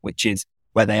gap, which is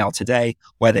where they are today,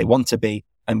 where they want to be,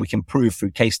 and we can prove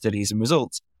through case studies and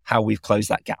results how we've closed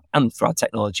that gap and through our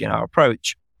technology and our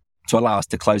approach to allow us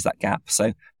to close that gap.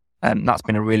 So that's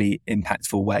been a really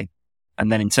impactful way.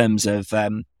 And then in terms of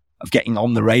getting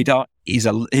on the radar, is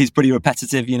pretty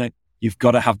repetitive. You've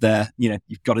got to have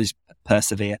you've got to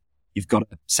persevere. You've got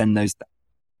to send those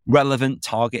relevant,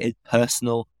 targeted,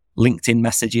 personal LinkedIn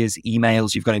messages,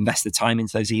 emails. You've got to invest the time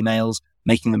into those emails,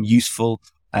 making them useful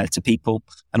to people,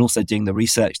 and also doing the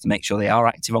research to make sure they are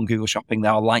active on Google Shopping. They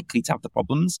are likely to have the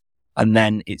problems. And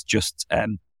then it's just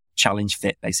challenge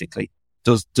fit, basically.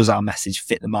 Does our message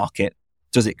fit the market?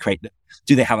 Does it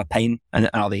do they have a pain, and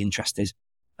are they interested?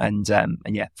 And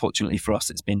yeah, fortunately for us,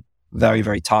 it's been very,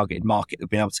 very targeted market that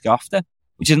we've been able to go after,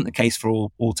 which isn't the case for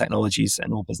all technologies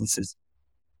and all businesses.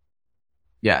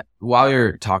 Yeah. While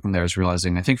you're talking there, I was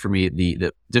realizing, I think for me,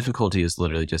 the difficulty is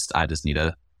literally I just need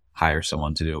to hire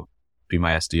someone to be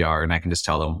my SDR, and I can just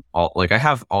tell them I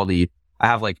have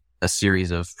a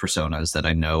series of personas that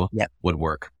I know would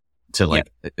work to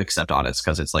accept audits.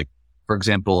 Cause it's for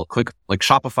example,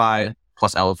 Shopify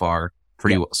plus LFR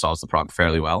solves the problem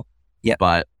fairly well. Yeah.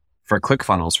 But for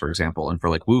ClickFunnels, for example, and for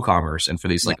WooCommerce and for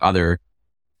these other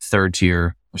third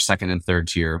tier or second and third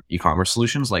tier e-commerce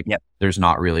solutions, there's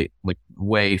not really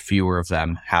way fewer of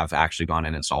them have actually gone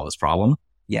in and solved this problem.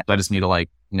 Yeah. So I just need to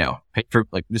pay for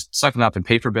just suck them up and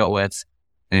pay for built with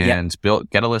and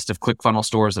get a list of ClickFunnels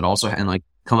stores that also, and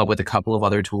come up with a couple of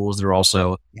other tools that are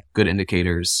also good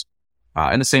indicators.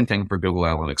 And the same thing for Google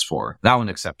Analytics 4. That one,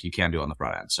 except you can do it on the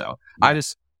front end. So I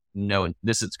just know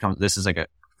this is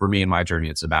for me in my journey,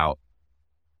 it's about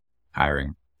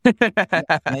hiring.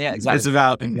 Yeah, exactly.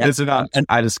 It's about, and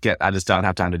I just don't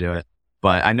have time to do it,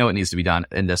 but I know it needs to be done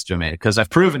in this domain because I've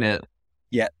proven it.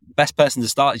 Yeah. Best person to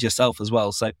start is yourself as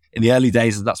well. So in the early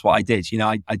days, that's what I did.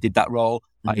 I did that role.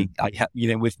 Mm-hmm.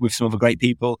 I with some other great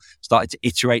people, started to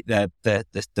iterate the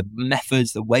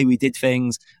methods, the way we did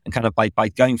things. And kind of by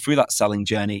going through that selling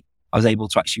journey, I was able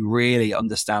to actually really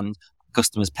understand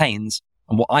customers' pains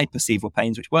and what I perceived were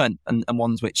pains which weren't, and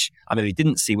ones which I maybe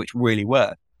didn't see which really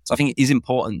were. So I think it is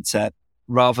important to,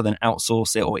 rather than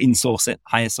outsource it or insource it,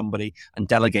 hire somebody and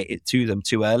delegate it to them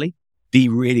too early, be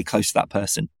really close to that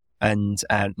person and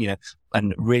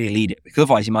really lead it. Because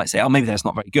otherwise you might say, oh, maybe that's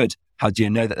not very good. How do you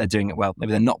know that they're doing it well?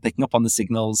 Maybe they're not picking up on the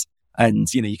signals,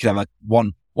 and you could have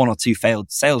one or two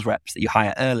failed sales reps that you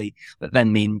hire early that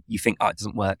then mean you think, oh, it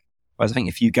doesn't work. Whereas I think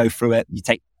if you go through it, you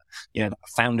take, that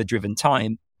founder driven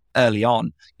time early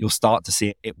on, you'll start to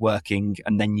see it working.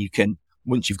 And then you can,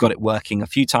 once you've got it working a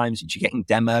few times, you're getting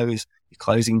demos, you're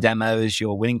closing demos,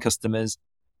 you're winning customers.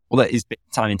 Well, that is a bit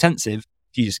time intensive.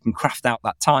 If you just can craft out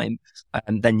that time,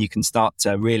 and then you can start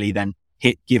to really then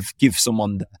give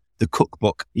someone the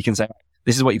cookbook. You can say,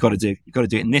 this is what you've got to do. You've got to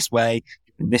do it in this way,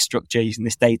 in this structure, using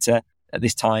this data at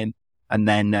this time. And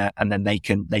then they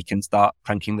can start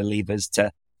cranking the levers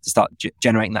to start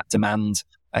generating that demand.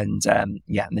 And then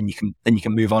you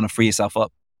can move on and free yourself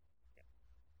up.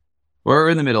 We're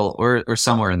in the middle. We're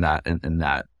somewhere in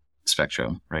that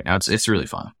spectrum right now. It's really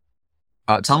fun.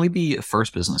 Tell me the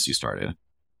first business you started.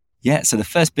 Yeah, so the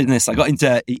first business, I got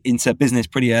into business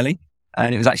pretty early,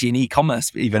 and it was actually in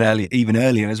e-commerce even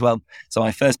earlier as well. So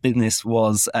my first business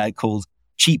was called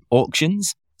Cheap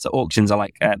Auctions. So auctions are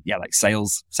like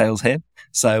sales here.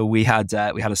 So we had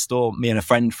a store, me and a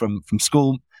friend from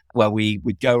school, where we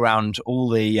would go around all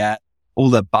the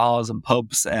bars and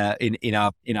pubs in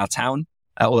our town.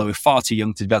 Although we're far too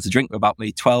young to be able to drink, we're about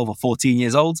maybe 12 or 14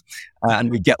 years old,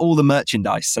 and we'd get all the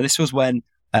merchandise. So this was when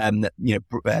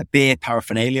beer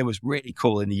paraphernalia was really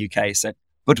cool in the UK. So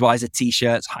Budweiser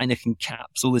t-shirts, Heineken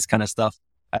caps, all this kind of stuff.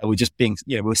 We're just being,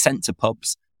 we were sent to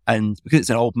pubs, and because it's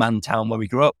an old man town where we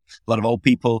grew up, a lot of old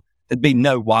people, there'd be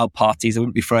no wild parties. They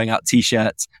wouldn't be throwing out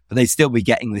t-shirts, but they'd still be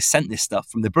getting this stuff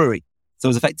from the brewery. So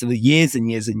it was effectively years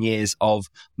and years and years of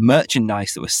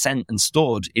merchandise that was sent and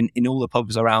stored in all the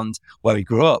pubs around where we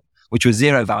grew up, which was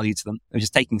zero value to them. They were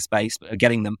just taking space, but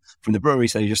getting them from the brewery.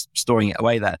 So they're just storing it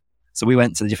away there. So we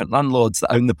went to the different landlords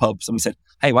that own the pubs and we said,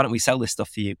 hey, why don't we sell this stuff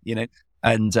for you?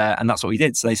 And that's what we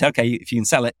did. So they said, okay, if you can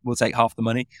sell it, we'll take half the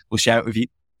money. We'll share it with you.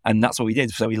 And that's what we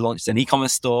did. So we launched an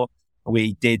e-commerce store.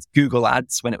 We did Google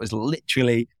ads when it was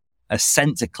literally a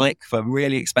cent to click for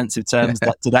really expensive terms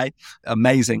like today.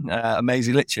 Amazing,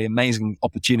 literally amazing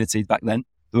opportunity back then.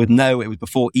 It was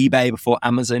before eBay, before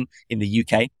Amazon in the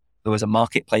UK. There was a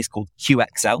marketplace called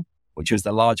QXL, which was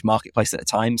the large marketplace at the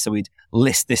time. So we'd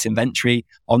list this inventory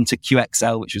onto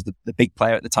QXL, which was the big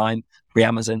player at the time,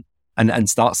 pre-Amazon, and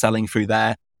start selling through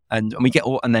there. And we get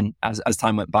all, and then as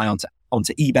time went by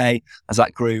onto eBay, as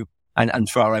that grew, and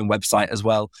through our own website as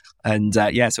well. And so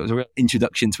it was a real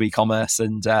introduction to e-commerce,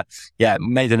 and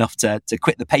made enough to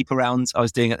quit the paper rounds I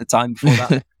was doing at the time before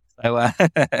that. So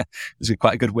it was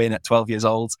quite a good win at 12 years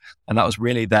old. And that was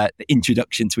really the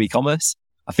introduction to e-commerce.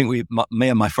 I think me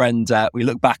and my friend, we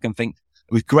look back and think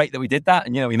it was great that we did that.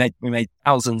 And, we made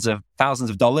thousands of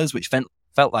dollars, which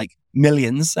felt like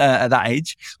millions at that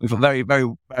age. We were very, very,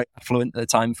 very affluent at the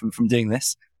time from doing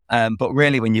this. But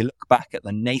really, when you look back at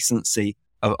the nascency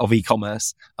of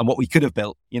e-commerce and what we could have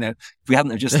built, if we hadn't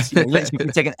have just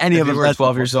literally taken any of us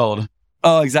 12 years old.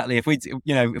 Oh, exactly. If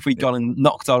we'd gone and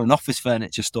knocked on an office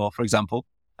furniture store, for example,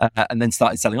 and then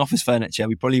started selling office furniture,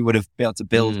 we probably would have been able to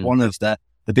build one of the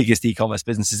biggest e-commerce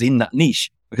businesses in that niche,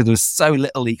 because there was so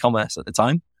little e-commerce at the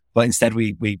time. But instead,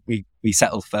 we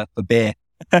settled for beer.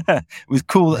 It was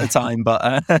cool at the time,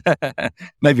 but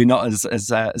maybe not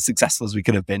as successful as we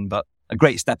could have been. But a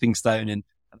great stepping stone, and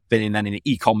I've been in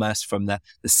e-commerce from the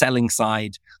selling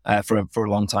side for a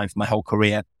long time, for my whole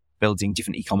career, building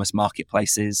different e-commerce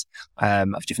marketplaces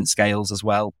of different scales as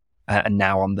well, and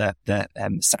now on the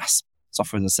SaaS,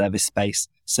 software as a service space,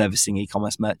 servicing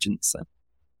e-commerce merchants. So.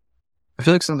 I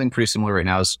feel like something pretty similar right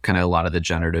now is kind of a lot of the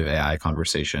generative AI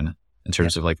conversation in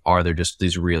terms of are there just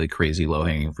these really crazy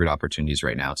low-hanging fruit opportunities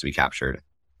right now to be captured?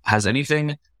 Has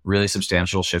anything really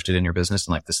substantial shifted in your business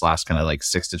in this last kind of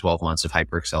 6 to 12 months of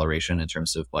hyper acceleration in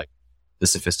terms of the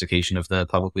sophistication of the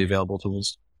publicly available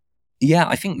tools? Yeah,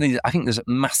 I think there's a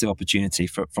massive opportunity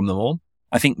from them all.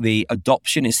 I think the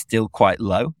adoption is still quite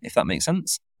low, if that makes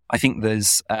sense. I think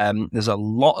there's a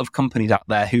lot of companies out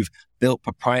there who've built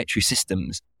proprietary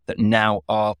systems that now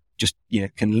are just,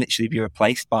 can literally be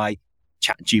replaced by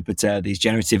ChatJupyter, these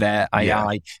generative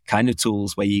AI kind of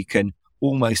tools where you can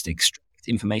almost extract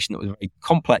information that was very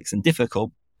complex and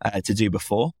difficult to do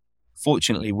before.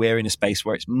 Fortunately, we're in a space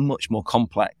where it's much more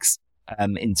complex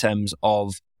in terms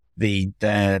of the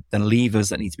levers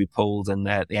that need to be pulled and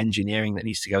the engineering that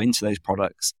needs to go into those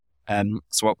products.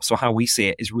 So how we see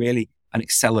it is really an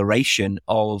acceleration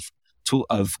of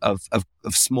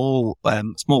small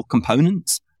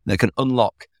components that can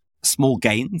unlock small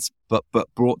gains, but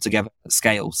brought together at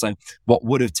scale. So what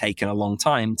would have taken a long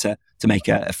time to make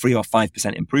a 3 or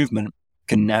 5% improvement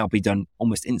can now be done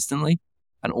almost instantly.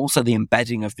 And also the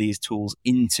embedding of these tools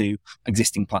into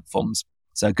existing platforms.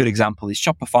 So a good example is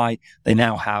Shopify. They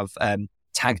now have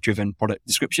tag-driven product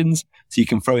descriptions. So you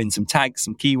can throw in some tags,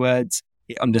 some keywords.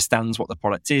 It understands what the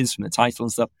product is from the title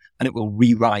and stuff, and it will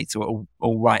rewrite or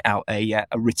write out a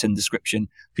written description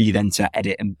for you then to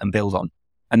edit and build on.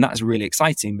 And that's really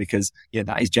exciting because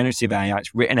that is generative AI.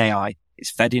 It's written AI. It's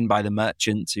fed in by the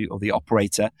merchant or the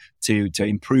operator to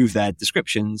improve their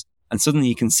descriptions. And suddenly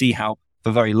you can see how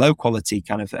for very low quality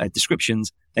kind of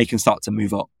descriptions, they can start to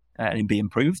move up and be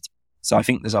improved. So I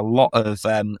think there's a lot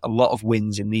of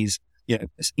wins in these,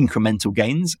 incremental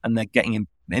gains, and they're getting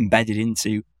embedded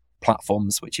into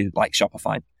platforms, which is like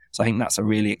Shopify. So I think that's a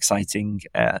really exciting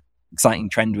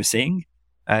trend we're seeing.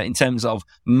 In terms of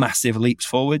massive leaps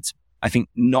forwards, I think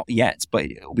not yet, but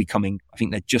it'll be coming. I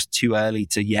think they're just too early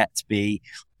to yet be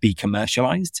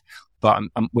commercialized. But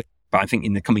But I think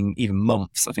in the coming even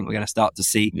months, I think we're going to start to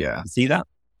see that.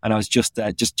 And I was just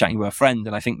chatting with a friend,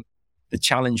 and I think the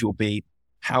challenge will be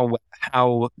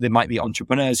how there might be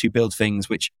entrepreneurs who build things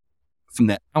which from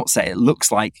the outset, it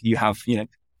looks like you have,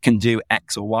 can do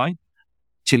X or Y.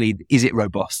 Actually, is it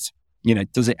robust?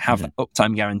 Does it have an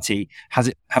uptime guarantee?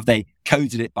 Have they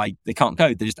coded it they can't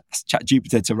code. They just asked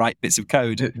ChatGPT to write bits of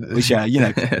code, which,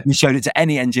 you showed it to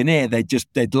any engineer,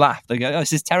 they'd laugh. They go, oh,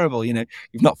 this is terrible. You've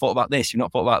not thought about this. You've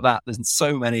not thought about that. There's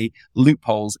so many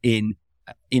loopholes in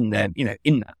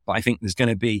that. But I think there's going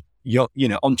to be,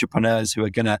 entrepreneurs who are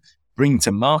going to bring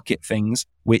to market things,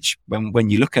 which when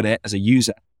you look at it as a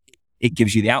user, it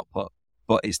gives you the output.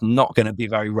 But it's not going to be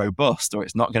very robust, or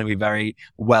it's not going to be very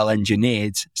well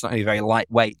engineered. It's not going to be very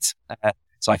lightweight.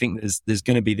 So I think there's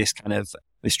going to be this kind of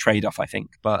this trade-off, I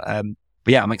think. But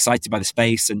yeah, I'm excited by the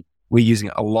space, and we're using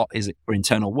it a lot for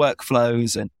internal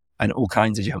workflows and all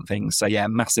kinds of different things. So yeah,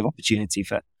 massive opportunity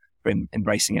for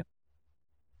embracing it.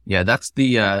 Yeah, that's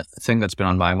the thing that's been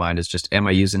on my mind is just, am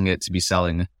I using it to be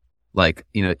selling like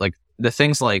the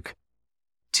things like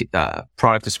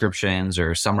product descriptions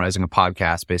or summarizing a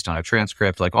podcast based on a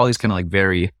transcript, like all these kind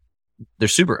of they're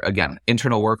super, again,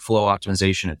 internal workflow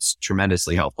optimization. It's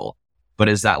tremendously helpful. But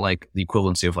is that like the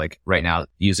equivalency of right now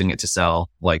using it to sell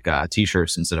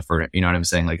t-shirts instead of for, you know what I'm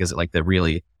saying? Is it the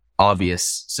really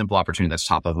obvious, simple opportunity that's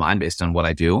top of mind based on what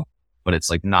I do, but it's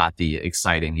not the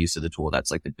exciting use of the tool that's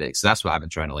the big. So that's what I've been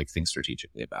trying to think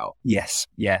strategically about. Yes.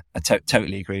 Yeah. I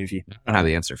totally agree with you. I don't have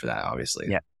the answer for that, obviously.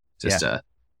 Yeah. Just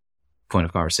point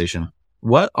of conversation.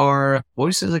 What would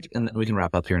you say, and we can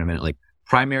wrap up here in a minute,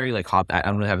 primary, hobby, I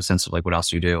don't really have a sense of what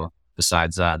else you do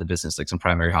besides the business, some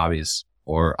primary hobbies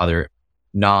or other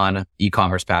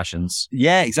non-e-commerce passions.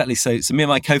 Yeah, exactly. So me and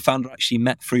my co-founder actually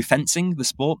met through fencing, the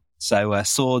sport. So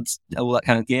swords, all that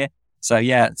kind of gear. So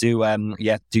yeah, do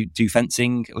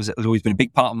fencing. It was always been a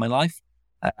big part of my life.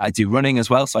 I do running as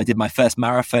well. So I did my first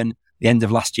marathon the end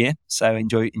of last year. So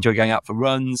enjoy going out for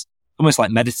runs. Almost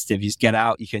like meditative. You just get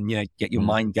out, you can, get your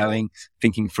mind going,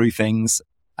 thinking through things.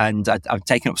 And I've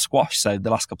taken up squash. So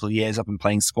the last couple of years I've been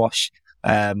playing squash,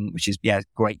 which is,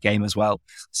 great game as well.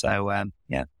 So,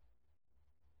 yeah.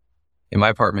 In my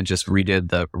apartment just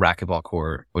redid the racquetball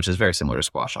court, which is very similar to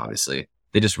squash, obviously.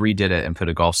 They just redid it and put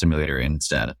a golf simulator in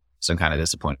instead. So I'm kind of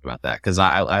disappointed about that because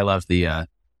I love the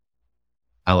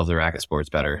racket sports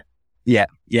better. Yeah.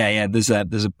 There's a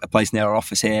place near our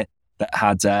office here that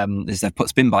had, they've put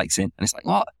spin bikes in, and it's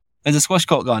what? There's a squash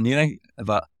court gone,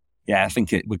 But yeah, I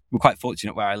think we're quite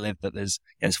fortunate where I live that there's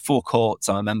 4 courts.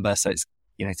 I'm a member, so it's,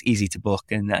 it's easy to book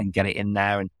and get it in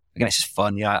there. And again, it's just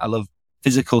fun. I love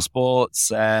physical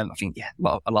sports. I think, a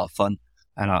lot of fun.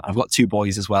 And I've got 2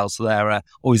 boys as well, so they're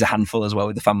always a handful as well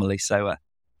with the family. So,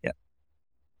 yeah.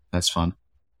 That's fun.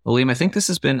 Well, Liam, I think this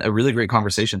has been a really great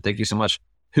conversation. Thank you so much.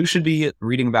 Who should be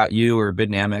reading about you or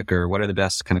Bidnamic, or what are the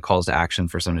best kind of calls to action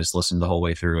for someone to just listen the whole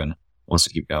way through and wants to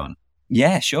keep going?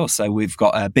 Yeah, sure. So we've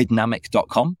got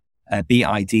bidnamic.com,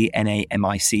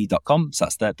 bidnamic.com. So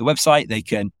that's the website. They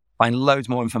can find loads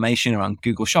more information around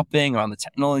Google Shopping, around the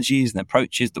technologies and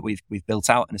approaches that we've built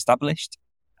out and established.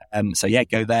 So yeah,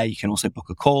 go there. You can also book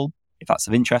a call if that's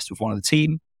of interest with one of the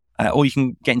team, or you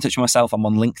can get in touch with myself. I'm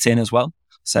on LinkedIn as well.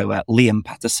 So Liam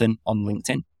Patterson on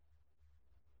LinkedIn.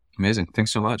 Amazing.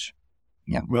 Thanks so much.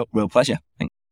 Yeah, real pleasure. Thanks.